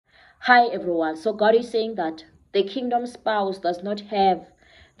Hi everyone. So God is saying that the kingdom spouse does not have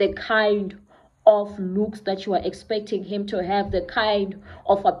the kind of looks that you are expecting him to have, the kind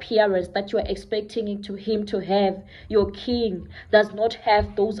of appearance that you are expecting him to have. Your king does not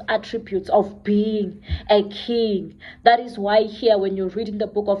have those attributes of being a king. That is why here when you read in the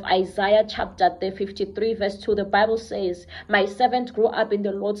book of Isaiah chapter 53 verse 2, the Bible says, "My servant grew up in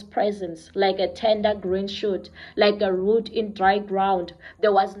the Lord's presence like a tender green shoot, like a root in dry ground.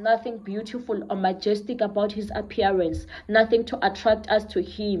 There was nothing beautiful or majestic about his appearance, nothing to attract us to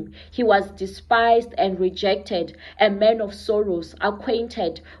him. He was despised and rejected, a man of sorrows,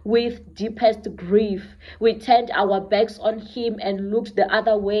 acquainted with deepest grief. We turned our backs on him and looked the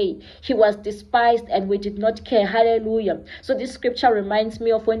other way. He was despised and we did not care." Hallelujah. So this scripture reminds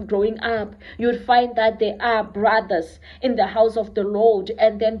me of when growing up, you'd find that there are brothers in the house of the Lord,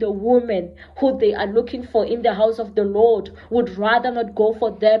 and then the woman who they are looking for in the house of the Lord would rather not go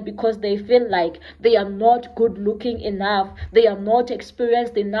for them because they feel like they are not good looking enough, they are not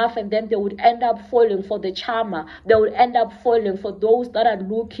experienced enough, and then they would end up falling for the charmer. They would end up falling for those that are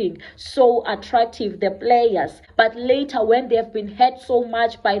looking so attractive, the players. But later, when they have been hurt so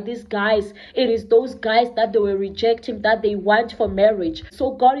much by these guys, it is those guys that they were rejecting that they want for marriage. So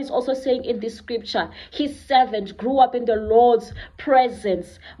God is also saying in this scripture, his servant grew up in the Lord's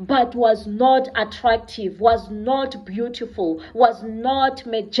presence, but was not attractive, was not beautiful, was not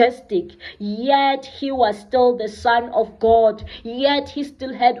majestic, yet he was still the Son of God, yet he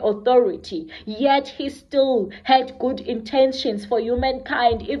still had authority, yet he still had good intentions for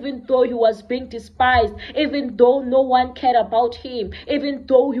humankind, even though he was being despised, even though no one cared about him, even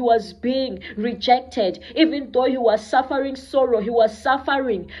though he was being rejected, even though he was suffering sorrow, he was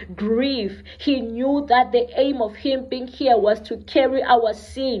suffering grief. He knew that the aim of him being here was to carry our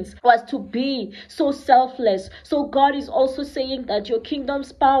sins, was to be so selfless. So God is also saying that your kingdom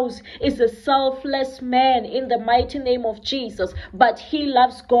spouse is a selfless man in the mighty name of Jesus, but he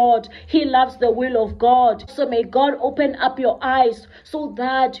loves God, he loves the will of God. So may God open up your eyes so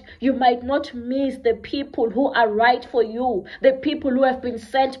that you might not miss the people who are right for you, the people who have been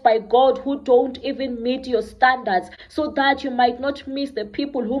sent by God who don't even meet your standards, so that you might not miss the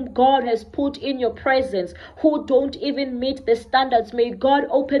people whom God has put in your presence who don't even meet the standards. May God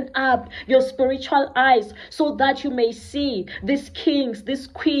open up your spiritual eyes so that you may see these kings, these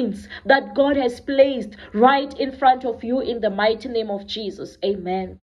queens that God has placed right in front of you in the mighty name of Jesus. Amen.